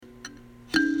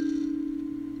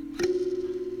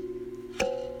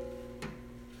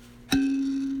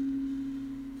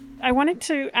I wanted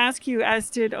to ask you, as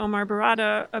did Omar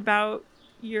Barada, about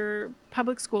your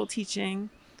public school teaching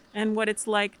and what it's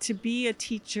like to be a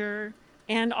teacher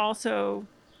and also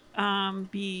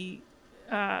be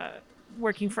uh,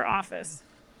 working for office.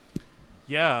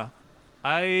 Yeah,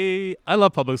 I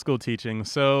love public school teaching.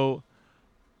 So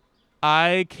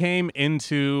I came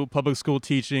into public school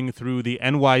teaching through the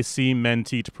NYC Men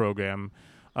Teach program.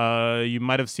 You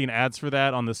might have seen ads for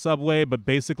that on the subway, but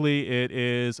basically it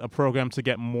is a program to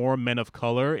get more men of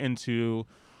color into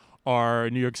our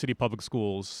New York City public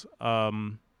schools.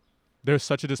 There's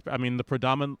such a I mean,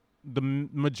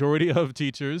 majority of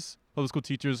teachers, public school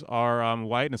teachers, are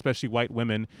white, and especially white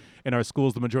women in our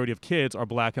schools. The majority of kids are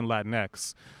Black and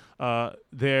Latinx.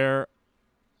 There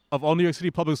Of all New York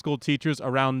City public school teachers,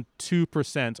 around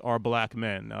 2% are Black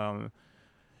men.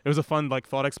 It was a fun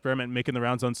thought experiment making the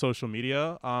rounds on social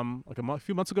media. A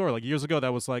few months ago or years ago,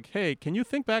 that was like, hey, can you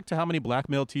think back to how many Black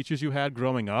male teachers you had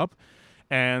growing up?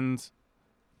 And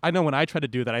I know when I tried to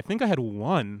do that, I think I had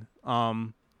one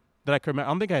that I could remember.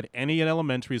 I don't think I had any in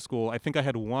elementary school. I think I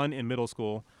had one in middle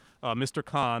school. Mr.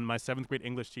 Khan, my 7th grade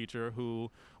English teacher, who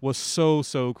was so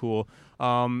cool.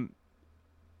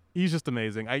 He's just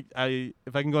amazing. I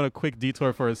if I can go on a quick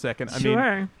detour for a second. I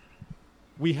Sure.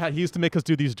 mean, he used to make us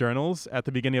do these journals at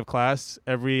the beginning of class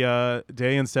every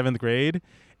day in 7th grade,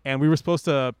 and we were supposed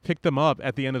to pick them up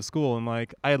at the end of school. And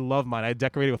I love mine. I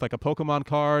decorated with a Pokemon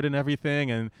card and everything,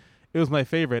 and it was my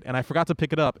favorite. And I forgot to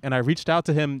pick it up, and I reached out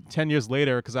to him 10 years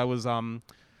later because I was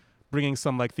bringing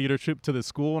some theater troupe to the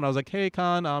school, and I was like, hey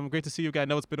Khan, great to see you guys. I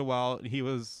know it's been a while. And he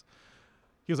was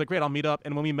like, great, I'll meet up.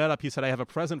 And when we met up, he said, I have a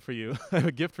present for you. I have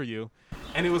a gift for you.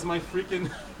 And it was my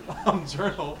freaking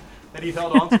journal that he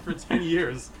held on to for 10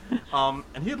 years. And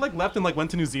he had left and went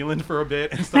to New Zealand for a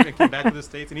bit and stuff and came back to the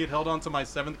States. And he had held on to my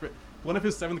 7th grade, one of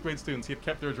his 7th grade students. He had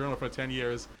kept their journal for 10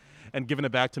 years and given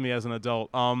it back to me as an adult.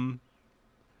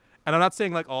 And I'm not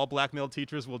saying all Black male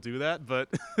teachers will do that, but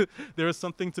there is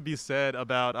something to be said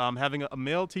about having a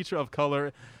male teacher of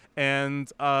color.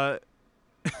 And I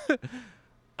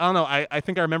don't know. I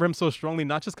think I remember him so strongly,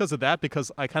 not just because of that,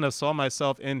 because I kind of saw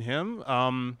myself in him.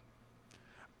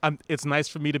 It's nice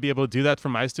for me to be able to do that for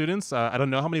my students. I don't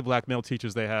know how many Black male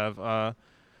teachers they have,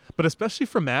 but especially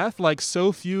for math,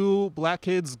 so few Black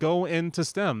kids go into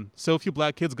STEM. So few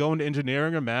Black kids go into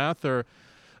engineering or math or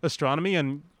astronomy.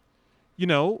 And,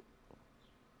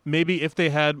 maybe if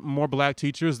they had more Black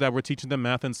teachers that were teaching them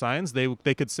math and science,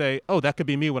 they could say, oh, that could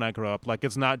be me when I grow up.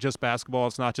 It's not just basketball.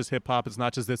 It's not just hip hop. It's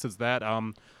not just this, it's that.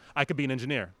 I could be an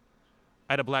engineer.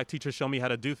 I had a Black teacher show me how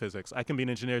to do physics. I can be an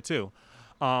engineer too.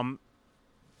 And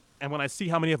when I see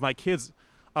how many of my kids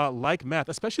like math,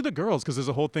 especially the girls, because there's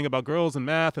a whole thing about girls and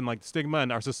math and stigma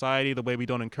in our society, the way we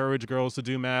don't encourage girls to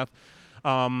do math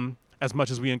as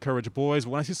much as we encourage boys.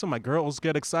 When I see some of my girls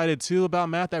get excited too about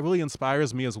math, that really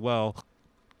inspires me as well.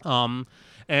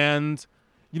 And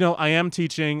I am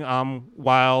teaching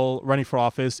while running for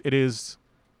office. It is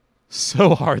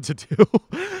so hard to do.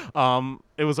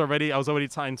 I was already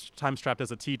time strapped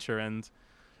as a teacher, and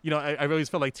I always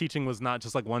felt like teaching was not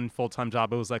just one full-time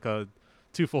job. It was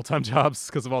 2 full-time jobs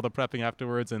because of all the prepping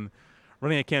afterwards, and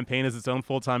running a campaign is its own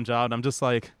full-time job. And I'm just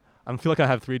I don't feel like I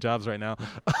have 3 jobs right now.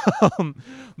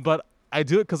 But I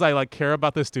do it because I care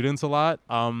about the students a lot.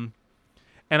 And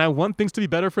I want things to be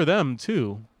better for them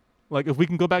too. If we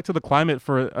can go back to the climate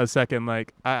for a second,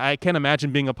 I can't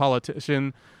imagine being a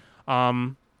politician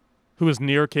who is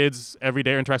near kids every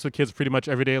day, or interacts with kids pretty much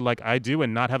every day like I do,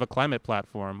 and not have a climate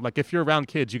platform. If you're around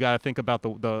kids, you got to think about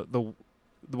the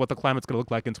what the climate's going to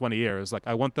look like in 20 years.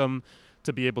 I want them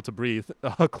to be able to breathe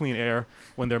clean air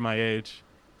when they're my age.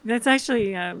 That's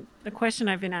actually a question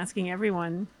I've been asking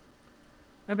everyone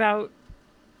about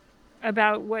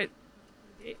what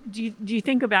do you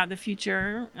think about the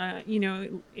future,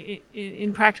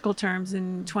 in practical terms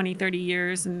in 20, 30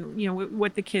 years, and,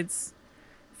 what the kids'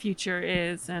 future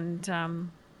is,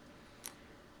 and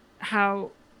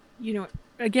how,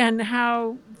 again,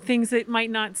 how things that might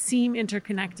not seem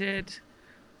interconnected,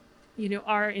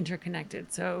 are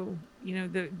interconnected. So,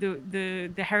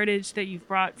 the heritage that you've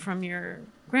brought from your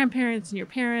grandparents and your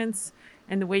parents,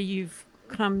 and the way you've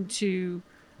come to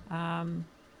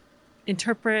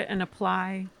interpret and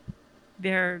apply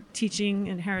their teaching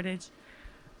and heritage,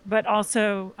 but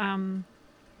also,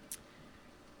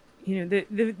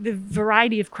 the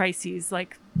variety of crises.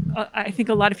 I think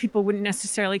a lot of people wouldn't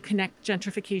necessarily connect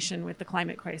gentrification with the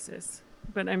climate crisis,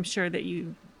 but I'm sure that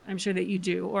you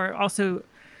do. Or also,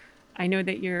 I know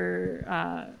that you're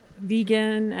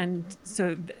vegan, and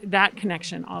so that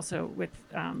connection also with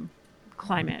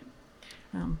climate.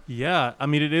 Yeah, I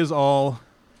mean, it is all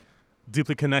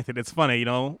deeply connected. It's funny,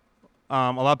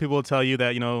 A lot of people will tell you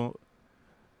that,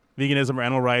 veganism or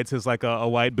animal rights is like a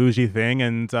white bougie thing.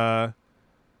 And, a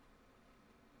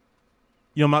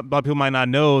lot of people might not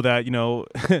know that,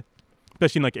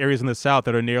 especially in like areas in the South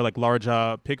that are near like large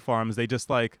pig farms, they just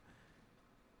like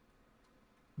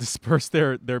disperse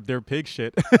their pig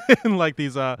shit in like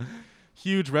these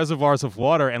huge reservoirs of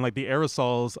water, and like the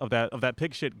aerosols of that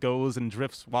pig shit goes and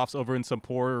wafts over in some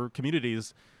poor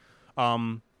communities.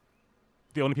 The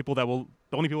only people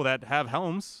that have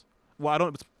homes.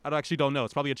 Well, I actually don't know.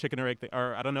 It's probably a chicken or egg thing,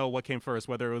 or I don't know what came first.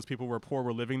 Whether it was people who were poor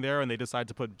were living there and they decided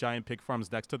to put giant pig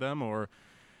farms next to them, or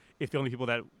if the only people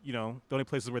that the only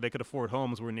places where they could afford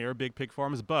homes were near big pig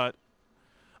farms. But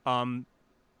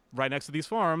right next to these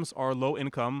farms are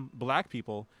low-income black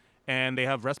people, and they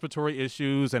have respiratory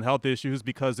issues and health issues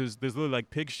because there's literally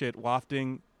like pig shit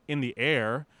wafting in the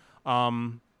air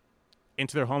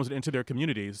into their homes and into their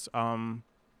communities.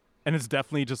 And it's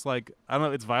definitely just like, I don't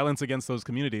know, it's violence against those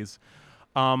communities.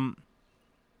 But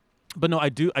no, I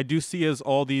do see as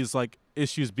all these like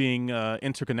issues being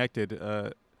interconnected.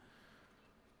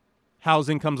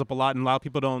 Housing comes up a lot, and a lot of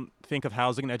people don't think of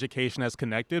housing and education as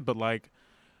connected, but like,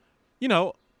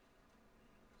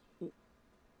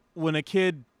 when a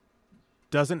kid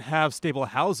doesn't have stable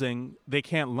housing, they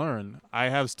can't learn. I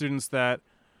have students that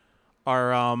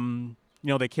are,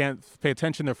 they can't pay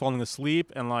attention, they're falling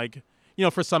asleep, and like,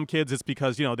 for some kids, it's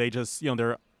because, they just,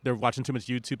 they're watching too much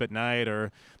YouTube at night,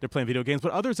 or they're playing video games.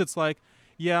 But others, it's like,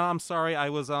 yeah, I'm sorry, I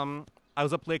was up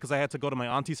late because I had to go to my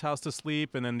auntie's house to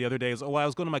sleep. And then the other day is, I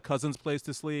was going to my cousin's place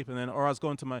to sleep. And then, or I was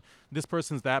going to this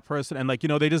person's that person. And like,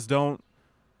 they just don't,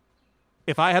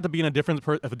 if I had to be in a different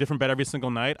bed every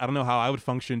single night, I don't know how I would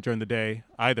function during the day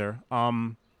either.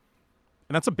 And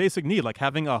that's a basic need, like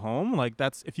having a home, like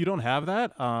that's, if you don't have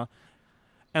that,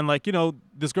 and like,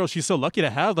 this girl, she's so lucky to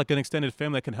have like an extended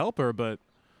family that can help her. But,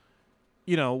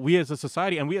 we as a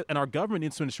society and our government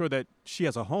needs to ensure that she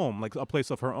has a home, like a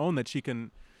place of her own that she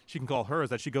can call hers,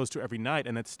 that she goes to every night,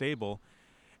 and that's stable.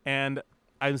 And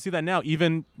I see that now.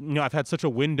 Even, I've had such a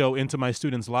window into my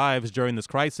students' lives during this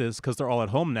crisis because they're all at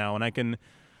home now, and I can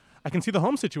see the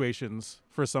home situations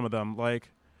for some of them. Like,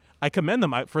 I commend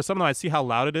them. For some of them, I see how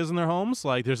loud it is in their homes.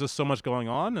 Like, there's just so much going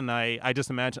on, and I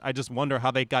just wonder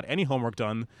how they got any homework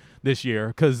done this year,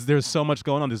 because there's so much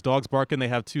going on. There's dogs barking. They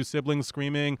have two siblings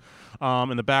screaming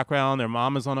in the background. Their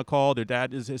mom is on a call. Their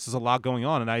dad is. It's just a lot going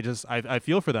on, and I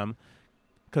feel for them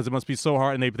because it must be so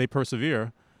hard, and they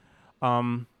persevere.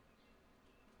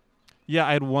 Yeah,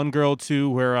 I had one girl too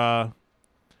where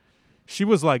she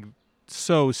was like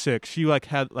so sick. She like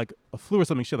had like a flu or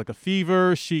something. She had like a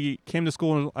fever. She came to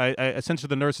school, and I sent her to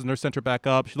the nurse. The nurse sent her back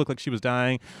up. She looked like she was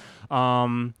dying.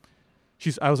 I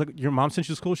was like, your mom sent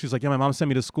you to school? She's like, yeah, my mom sent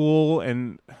me to school.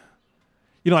 And,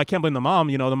 I can't blame the mom.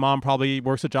 The mom probably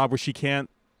works a job where she can't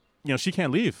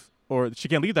leave, or she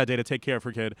can't leave that day to take care of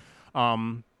her kid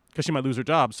because she might lose her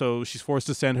job. So she's forced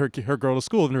to send her girl to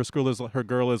school, and her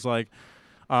girl is like,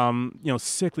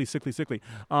 sickly.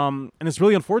 And it's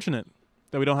really unfortunate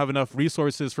that we don't have enough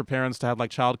resources for parents to have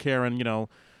like childcare and,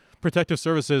 protective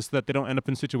services so that they don't end up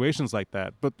in situations like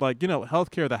that. But like,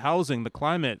 healthcare, the housing, the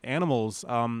climate, animals,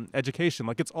 education,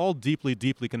 like it's all deeply,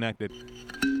 deeply connected.